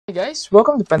Hey guys,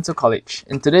 welcome to Pencil College.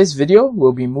 In today's video,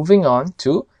 we'll be moving on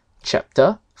to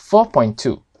Chapter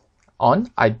 4.2 on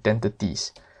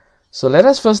Identities. So let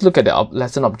us first look at the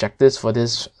lesson objectives for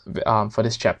this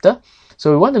chapter.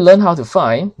 So we want to learn how to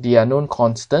find the unknown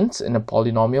constants in a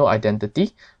polynomial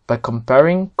identity by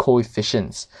comparing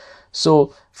coefficients.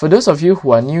 So for those of you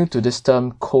who are new to this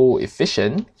term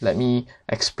coefficient, let me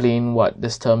explain what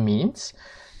this term means.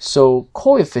 So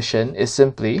coefficient is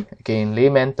simply, okay, in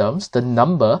layman terms, the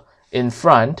number in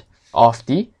front of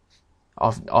the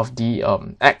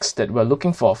x that we're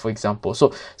looking for example.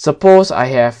 So suppose I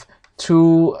have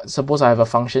a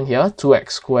function here,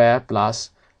 2x squared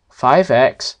plus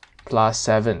 5x plus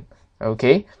 7,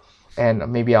 okay, and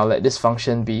maybe I'll let this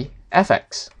function be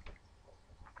fx.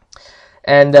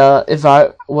 And if I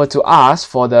were to ask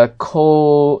for the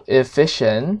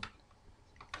coefficient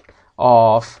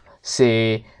of,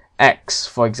 say, x,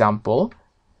 for example,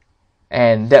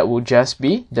 and that would just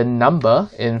be the number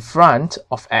in front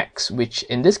of x, which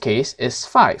in this case is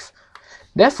 5.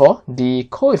 Therefore, the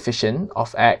coefficient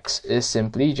of x is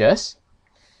simply just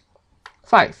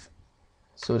 5.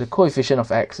 So the coefficient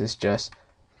of x is just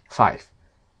 5.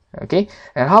 Okay,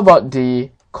 and how about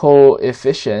the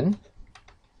coefficient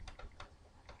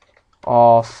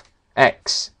of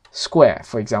x squared,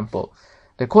 for example?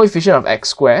 The coefficient of x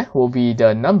squared will be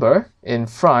the number in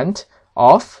front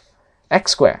of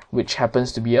x squared, which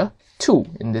happens to be a 2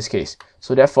 in this case.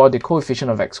 So therefore, the coefficient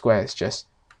of x squared is just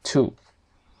 2.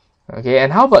 Okay,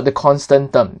 and how about the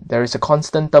constant term? There is a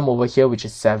constant term over here, which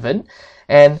is 7.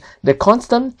 And the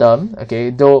constant term, okay,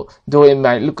 though it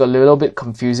might look a little bit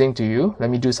confusing to you, let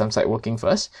me do some side working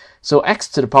first. So x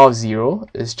to the power of 0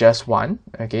 is just 1,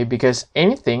 okay, because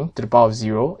anything to the power of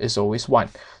 0 is always 1.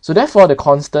 So therefore, the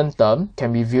constant term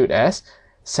can be viewed as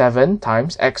 7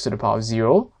 times x to the power of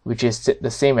 0, which is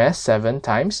the same as 7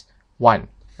 times 1,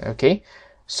 okay.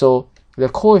 So the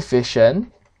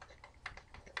coefficient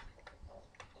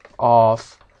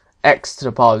of x to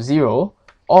the power of 0,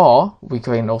 or we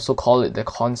can also call it the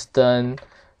constant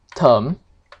term,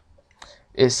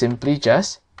 is simply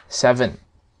just 7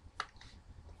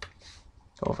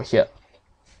 over here.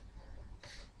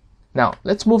 Now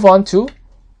let's move on to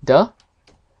the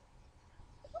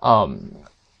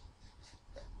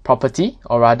property,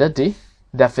 or rather the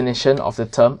definition of the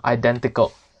term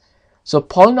identical. So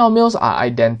polynomials are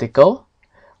identical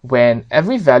when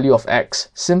every value of x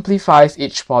simplifies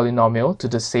each polynomial to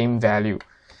the same value.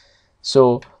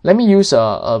 So let me use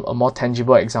a more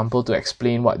tangible example to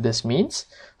explain what this means.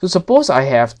 So suppose I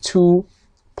have two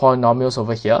polynomials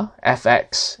over here,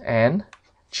 fx and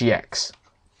gx.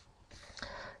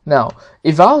 Now,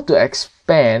 if I were to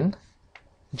expand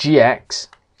gx,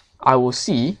 I will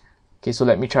see, okay, so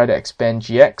let me try to expand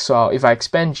gx. So if I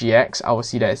expand gx, I will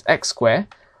see that it's x squared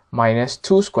minus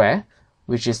 2 squared,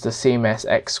 which is the same as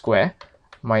x squared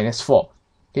minus 4.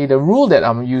 Okay, the rule that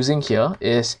I'm using here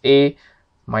is a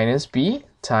minus b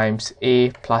times a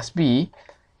plus b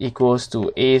equals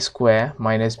to a squared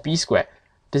minus b squared.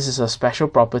 This is a special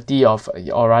property of,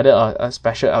 or rather a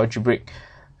special algebraic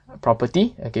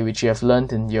property, okay, which you have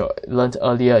learned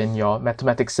earlier in your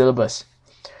mathematics syllabus.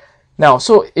 Now,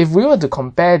 so if we were to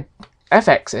compare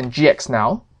fx and gx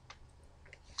now,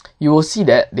 you will see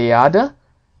that they are the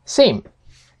same,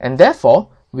 and therefore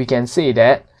we can say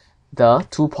that the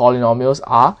two polynomials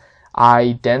are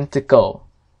identical.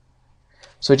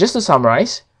 So just to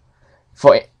summarize,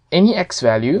 for any x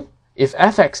value, if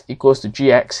fx equals to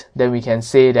gx, then we can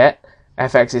say that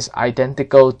fx is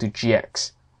identical to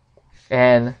gx,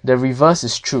 and the reverse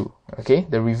is true. Okay,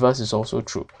 the reverse is also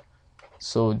true.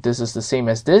 So this is the same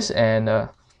as this, and the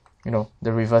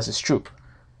reverse is true.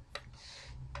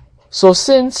 So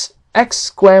since x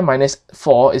squared minus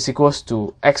 4 is equals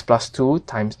to x plus 2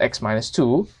 times x minus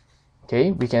 2,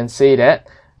 okay, we can say that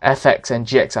fx and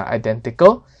gx are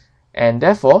identical, and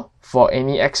therefore for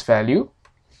any x value,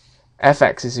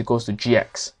 fx is equals to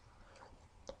gx.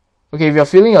 Okay, if you're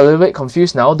feeling a little bit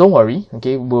confused now, don't worry.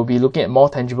 Okay, we'll be looking at more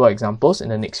tangible examples in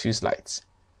the next few slides.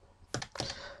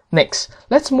 Next,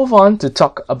 let's move on to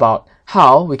talk about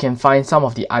how we can find some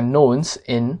of the unknowns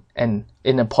in a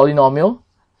polynomial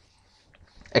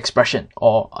expression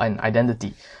or an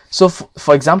identity. So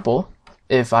for example,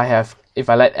 if I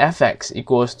let fx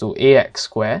equals to ax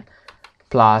squared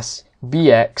plus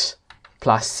bx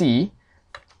plus c,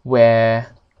 where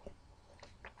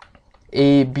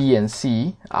a, b, and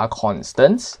c are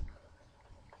constants,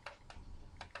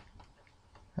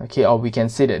 okay, or we can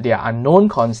say that they are unknown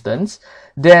constants,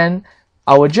 then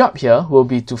our job here will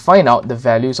be to find out the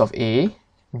values of a,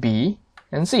 b,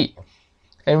 and c.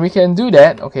 And we can do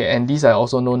that, okay, and these are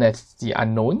also known as the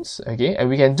unknowns, okay, and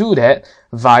we can do that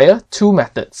via two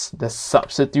methods, the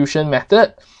substitution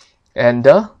method and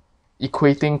the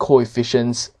equating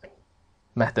coefficients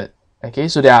method. Okay,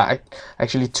 so there are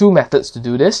actually two methods to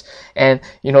do this, and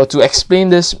to explain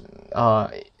this so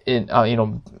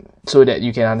that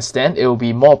you can understand, it will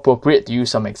be more appropriate to use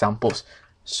some examples.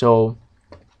 So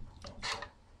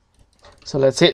let's hit